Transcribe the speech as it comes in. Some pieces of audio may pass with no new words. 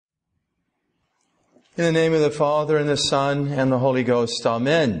In the name of the Father, and the Son, and the Holy Ghost.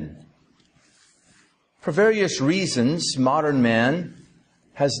 Amen. For various reasons, modern man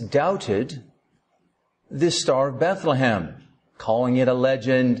has doubted this Star of Bethlehem, calling it a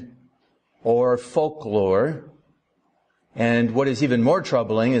legend or folklore. And what is even more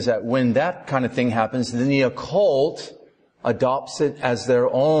troubling is that when that kind of thing happens, then the occult adopts it as their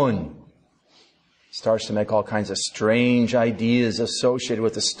own. Starts to make all kinds of strange ideas associated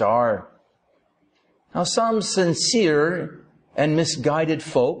with the star. Now, some sincere and misguided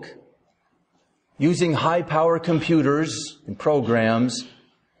folk, using high-power computers and programs,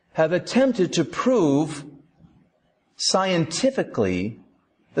 have attempted to prove scientifically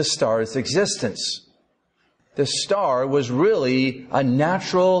the star's existence. The star was really a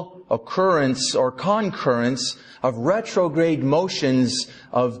natural occurrence or concurrence of retrograde motions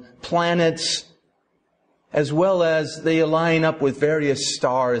of planets, as well as they align up with various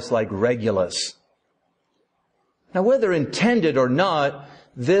stars like Regulus. Now, whether intended or not,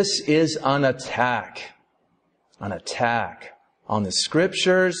 this is an attack on the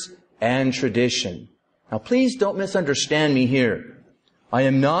Scriptures and tradition. Now, please don't misunderstand me here. I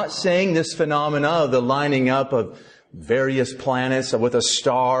am not saying this phenomena of the lining up of various planets with a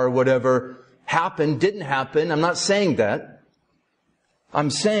star, whatever, didn't happen. I'm not saying that. I'm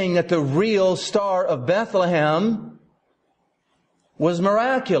saying that the real Star of Bethlehem was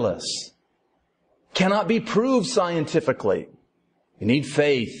miraculous. Cannot be proved scientifically. You need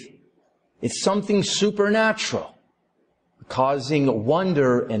faith. It's something supernatural, causing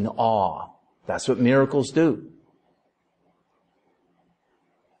wonder and awe. That's what miracles do.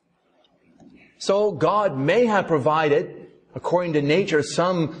 So God may have provided, according to nature,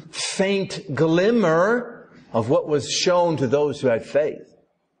 some faint glimmer of what was shown to those who had faith.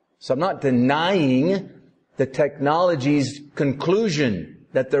 So I'm not denying the technology's conclusion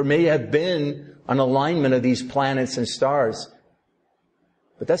that there may have been an alignment of these planets and stars.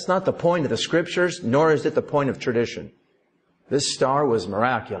 But that's not the point of the Scriptures, nor is it the point of tradition. This star was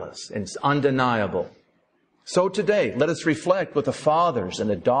miraculous, and it's undeniable. So today, let us reflect with the fathers and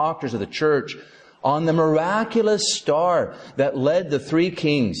the doctors of the church on the miraculous star that led the three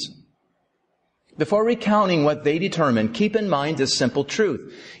kings. Before recounting what they determined, keep in mind this simple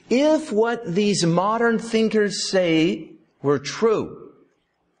truth. If what these modern thinkers say were true,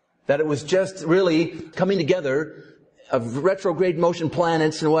 that it was just really coming together of retrograde motion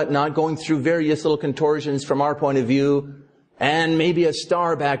planets and whatnot, going through various little contortions from our point of view, and maybe a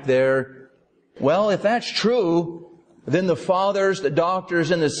star back there. Well, if that's true, then the fathers, the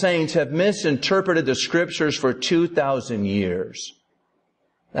doctors, and the saints have misinterpreted the Scriptures for 2,000 years.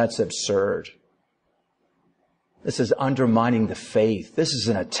 That's absurd. This is undermining the faith. This is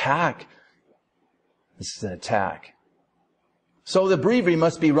an attack. So the breviary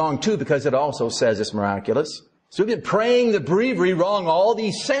must be wrong too, because it also says it's miraculous. So we've been praying the breviary wrong all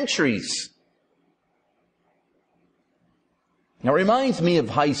these centuries. Now, it reminds me of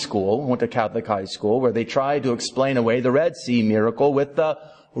high school. I went to Catholic high school where they tried to explain away the Red Sea miracle with the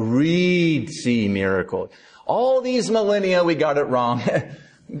Reed Sea miracle. All these millennia we got it wrong.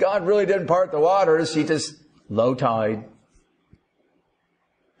 God really didn't part the waters. He just low tide.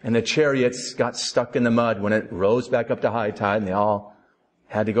 And the chariots got stuck in the mud when it rose back up to high tide, and they all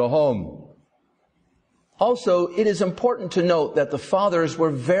had to go home. Also, it is important to note that the fathers were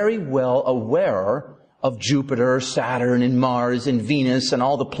very well aware of Jupiter, Saturn, and Mars, and Venus, and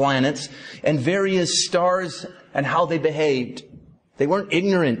all the planets, and various stars, and how they behaved. They weren't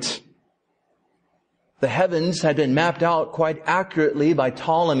ignorant. The heavens had been mapped out quite accurately by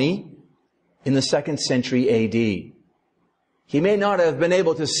Ptolemy in the 2nd century A.D. He may not have been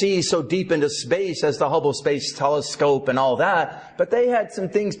able to see so deep into space as the Hubble Space Telescope and all that, but they had some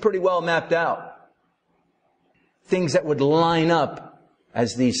things pretty well mapped out. Things that would line up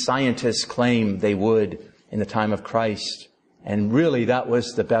as these scientists claim they would in the time of Christ. And really, that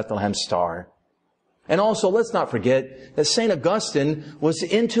was the Bethlehem star. And also, let's not forget that St. Augustine was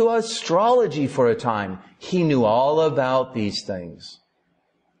into astrology for a time. He knew all about these things.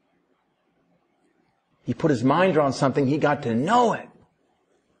 He put his mind around something, he got to know it.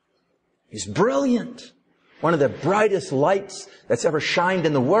 He's brilliant. One of the brightest lights that's ever shined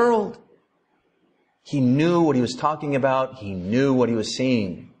in the world. He knew what he was talking about. He knew what he was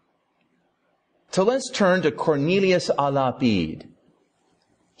seeing. So let's turn to Cornelius a Lapide.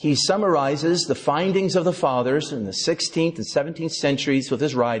 He summarizes the findings of the fathers in the 16th and 17th centuries with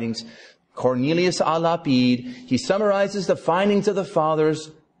his writings. Cornelius a Lapide, he summarizes the findings of the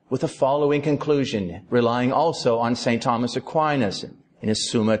fathers with the following conclusion, relying also on St. Thomas Aquinas in his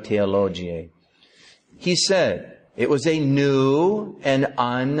Summa Theologiae. He said, It was a new and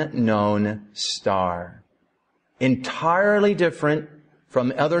unknown star, entirely different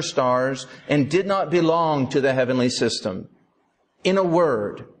from other stars and did not belong to the heavenly system. In a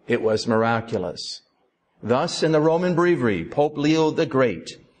word, it was miraculous. Thus, in the Roman Breviary, Pope Leo the Great,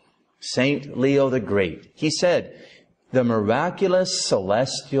 Saint Leo the Great, he said, the miraculous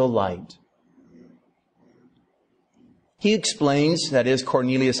celestial light. He explains, that is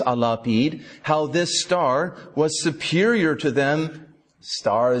Cornelius a Lapide, how this star was superior to them,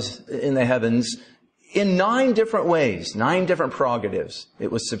 stars in the heavens, in 9 different ways, 9 different prerogatives.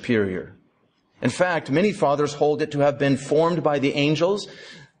 It was superior. In fact, many fathers hold it to have been formed by the angels,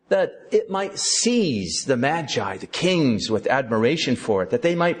 that it might seize the magi, the kings, with admiration for it, that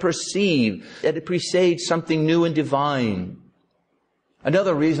they might perceive that it presaged something new and divine.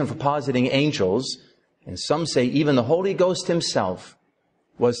 Another reason for positing angels, and some say even the Holy Ghost himself,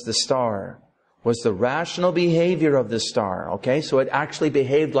 was the star, was the rational behavior of the star. Okay, so it actually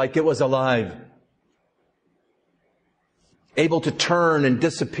behaved like it was alive, able to turn and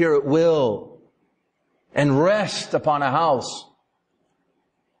disappear at will, and rest upon a house.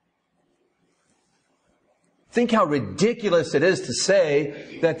 Think how ridiculous it is to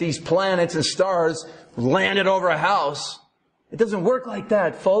say that these planets and stars landed over a house. It doesn't work like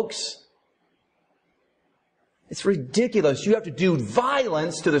that, folks. It's ridiculous. You have to do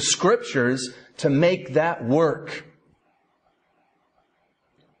violence to the Scriptures to make that work.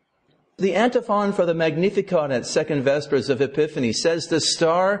 The antiphon for the Magnificat at Second Vespers of Epiphany says the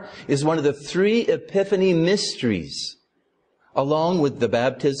star is one of the 3 Epiphany mysteries, along with the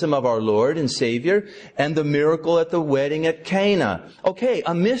baptism of our Lord and Savior and the miracle at the wedding at Cana. Okay,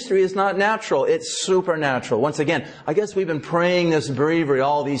 a mystery is not natural. It's supernatural. Once again, I guess we've been praying this breviary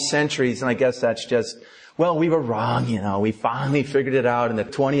all these centuries, and I guess that's just, well, we were wrong, We finally figured it out in the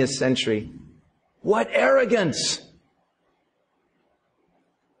 20th century. What arrogance!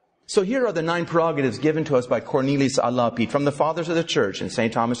 So here are the 9 prerogatives given to us by Cornelius a Lapide from the Fathers of the Church and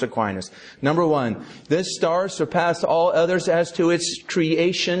St. Thomas Aquinas. Number 1, this star surpassed all others as to its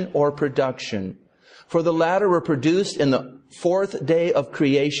creation or production. For the latter were produced in the 4th day of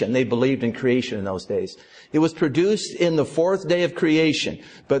creation. They believed in creation in those days. It was produced in the 4th day of creation.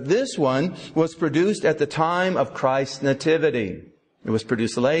 But this one was produced at the time of Christ's nativity. It was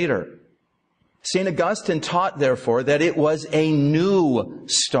produced later. St. Augustine taught, therefore, that it was a new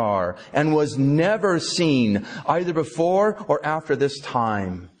star and was never seen either before or after this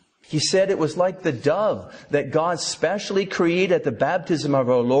time. He said it was like the dove that God specially created at the baptism of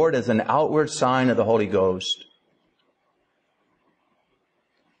our Lord as an outward sign of the Holy Ghost.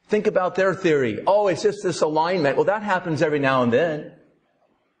 Think about their theory. Oh, it's just this alignment. Well, that happens every now and then.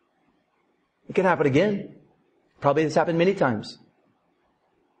 It can happen again. Probably it's happened many times.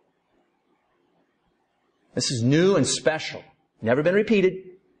 This is new and special. Never been repeated.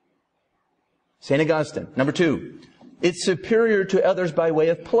 St. Augustine. Number 2, it's superior to others by way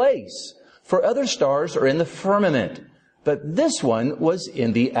of place. For other stars are in the firmament, but this one was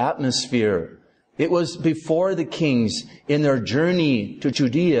in the atmosphere. It was before the kings in their journey to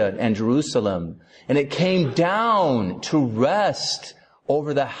Judea and Jerusalem, and it came down to rest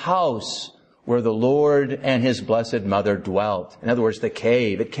over the house where the Lord and His Blessed Mother dwelt. In other words, the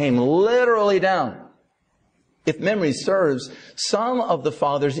cave. It came literally down. If memory serves, some of the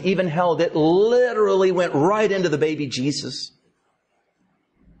fathers even held it literally went right into the baby Jesus.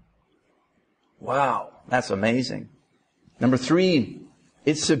 Wow, that's amazing. Number 3,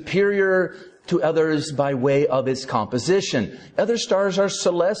 it's superior to others by way of its composition. Other stars are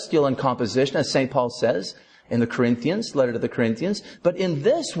celestial in composition, as St. Paul says in the Corinthians, letter to the Corinthians. But in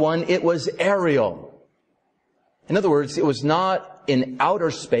this one, it was aerial. In other words, it was not in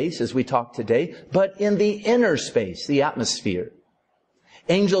outer space, as we talk today, but in the inner space, the atmosphere.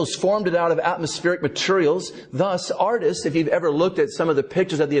 Angels formed it out of atmospheric materials. Thus, artists, if you've ever looked at some of the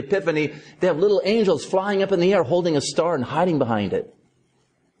pictures of the Epiphany, they have little angels flying up in the air holding a star and hiding behind it.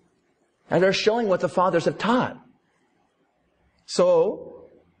 And they're showing what the fathers have taught. So,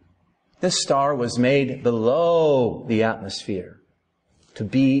 this star was made below the atmosphere to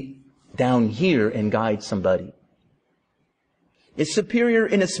be down here and guide somebody. It's superior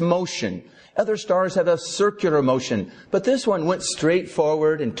in its motion. Other stars have a circular motion, but this one went straight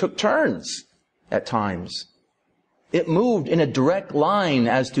forward and took turns at times. It moved in a direct line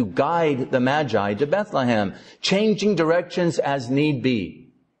as to guide the Magi to Bethlehem, changing directions as need be.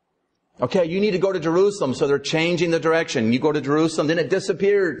 Okay, you need to go to Jerusalem, so they're changing the direction. You go to Jerusalem, then it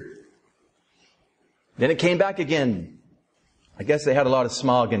disappeared. Then it came back again. I guess they had a lot of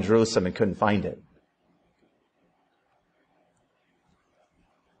smog in Jerusalem and couldn't find it.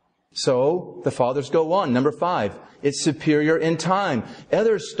 So the fathers go on. Number 5, it's superior in time.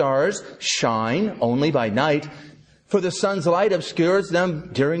 Other stars shine only by night, for the sun's light obscures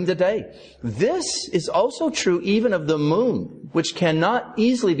them during the day. This is also true even of the moon, which cannot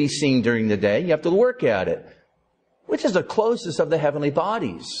easily be seen during the day. You have to work at it, which is the closest of the heavenly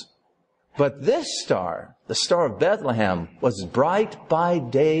bodies. But this star, the Star of Bethlehem, was bright by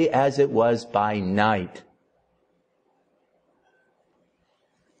day as it was by night.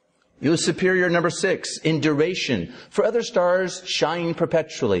 It was superior, number 6, in duration. For other stars shine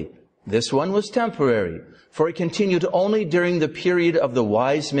perpetually. This one was temporary, for it continued only during the period of the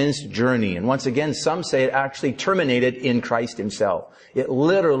wise men's journey. And once again, some say it actually terminated in Christ himself. It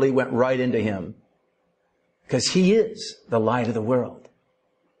literally went right into him, because he is the light of the world.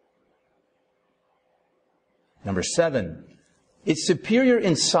 Number 7, it's superior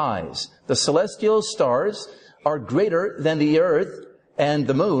in size. The celestial stars are greater than the earth and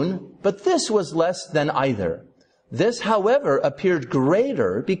the moon, but this was less than either. This, however, appeared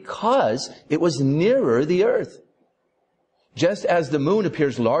greater because it was nearer the earth. Just as the moon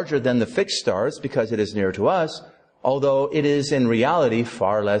appears larger than the fixed stars because it is nearer to us, although it is in reality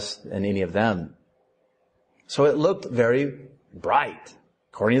far less than any of them. So it looked very bright,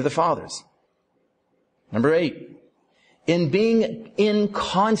 according to the fathers. Number 8, in being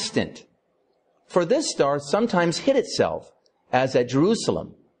inconstant. For this star sometimes hid itself, as at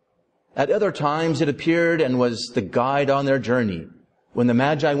Jerusalem. At other times it appeared and was the guide on their journey. When the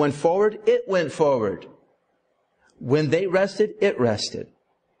Magi went forward, it went forward. When they rested, it rested.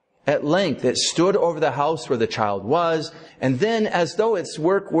 At length it stood over the house where the child was, and then, as though its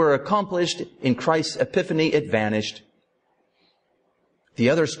work were accomplished in Christ's epiphany, it vanished. The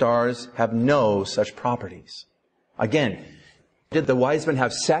other stars have no such properties. Again, did the wise men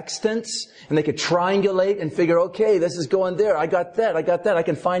have sextants? And they could triangulate and figure, okay, this is going there. I got that. I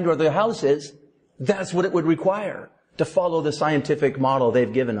can find where the house is. That's what it would require to follow the scientific model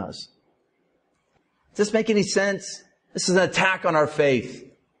they've given us. Does this make any sense? This is an attack on our faith.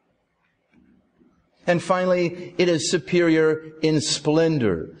 And finally, it is superior in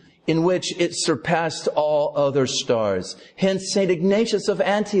splendor, in which it surpassed all other stars. Hence, St. Ignatius of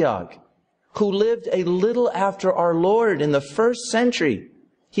Antioch, who lived a little after our Lord in the 1st century.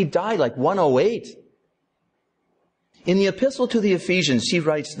 He died like 108. In the epistle to the Ephesians, he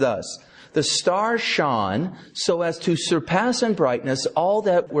writes thus, the star shone so as to surpass in brightness all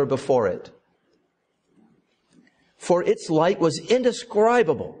that were before it. For its light was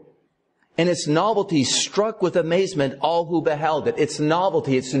indescribable, and its novelty struck with amazement all who beheld it. Its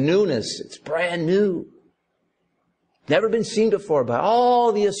novelty, its newness, it's brand new. Never been seen before by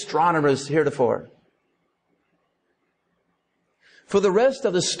all the astronomers heretofore. For the rest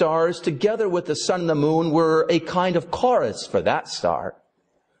of the stars, together with the sun and the moon, were a kind of chorus for that star,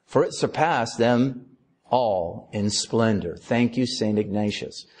 for it surpassed them all in splendor. Thank you, St.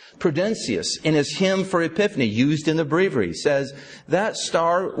 Ignatius. Prudentius, in his hymn for Epiphany, used in the breviary, says, that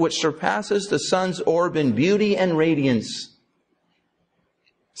star which surpasses the sun's orb in beauty and radiance.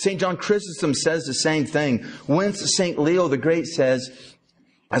 St. John Chrysostom says the same thing. Whence St. Leo the Great says,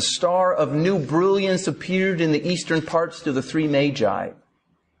 a star of new brilliance appeared in the eastern parts to the 3 Magi.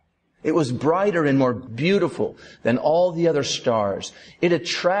 It was brighter and more beautiful than all the other stars. It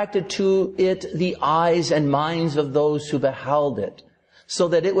attracted to it the eyes and minds of those who beheld it, so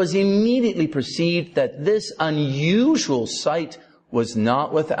that it was immediately perceived that this unusual sight was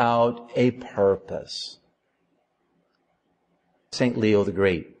not without a purpose. St. Leo the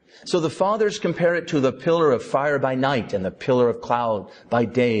Great. So the fathers compare it to the pillar of fire by night and the pillar of cloud by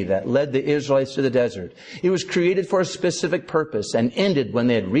day that led the Israelites to the desert. It was created for a specific purpose and ended when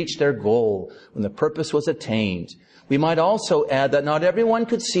they had reached their goal, when the purpose was attained. We might also add that not everyone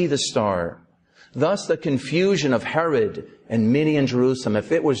could see the star. Thus the confusion of Herod and many in Jerusalem,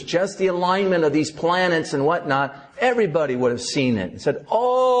 if it was just the alignment of these planets and whatnot, everybody would have seen it and said,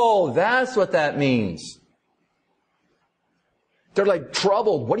 oh, that's what that means. They're like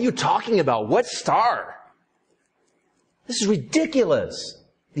troubled. What are you talking about? What star? This is ridiculous,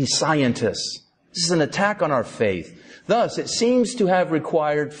 these scientists. This is an attack on our faith. Thus, it seems to have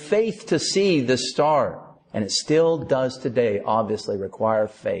required faith to see the star. And it still does today, obviously, require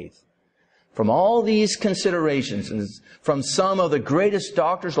faith. From all these considerations, and from some of the greatest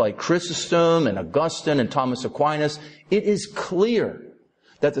doctors like Chrysostom and Augustine and Thomas Aquinas, it is clear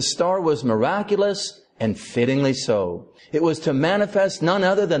that the star was miraculous and fittingly so. It was to manifest none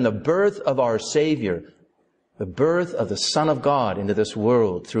other than the birth of our Savior, the birth of the Son of God into this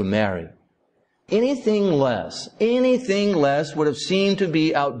world through Mary. Anything less would have seemed to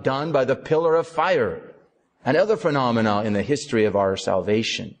be outdone by the pillar of fire and other phenomena in the history of our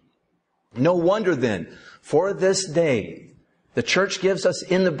salvation. No wonder then, for this day, the Church gives us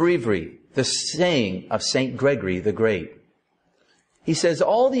in the breviary the saying of St. Gregory the Great. He says,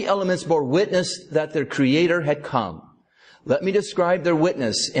 all the elements bore witness that their Creator had come. Let me describe their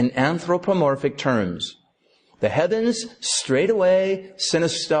witness in anthropomorphic terms. The heavens straightway sent a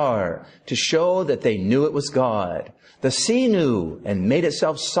star to show that they knew it was God. The sea knew and made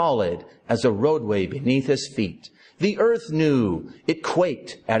itself solid as a roadway beneath his feet. The earth knew, it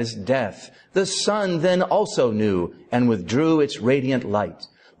quaked at his death. The sun then also knew and withdrew its radiant light.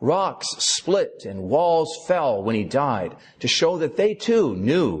 Rocks split and walls fell when he died to show that they too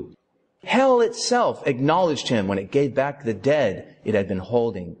knew. Hell itself acknowledged him when it gave back the dead it had been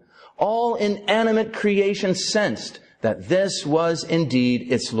holding. All inanimate creation sensed that this was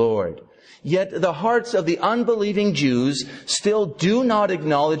indeed its Lord. Yet the hearts of the unbelieving Jews still do not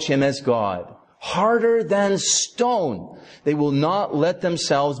acknowledge him as God. Harder than stone, they will not let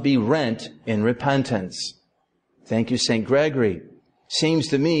themselves be rent in repentance. Thank you, St. Gregory. Seems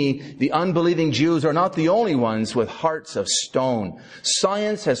to me the unbelieving Jews are not the only ones with hearts of stone.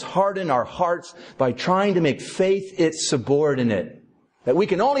 Science has hardened our hearts by trying to make faith its subordinate. That we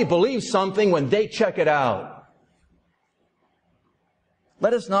can only believe something when they check it out.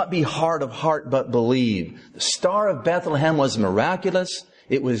 Let us not be hard of heart, but believe. The Star of Bethlehem was miraculous.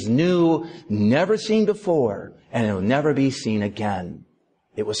 It was new, never seen before, and it will never be seen again.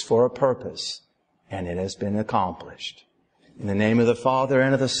 It was for a purpose, and it has been accomplished. In the name of the Father,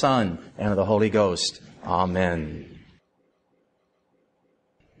 and of the Son, and of the Holy Ghost. Amen.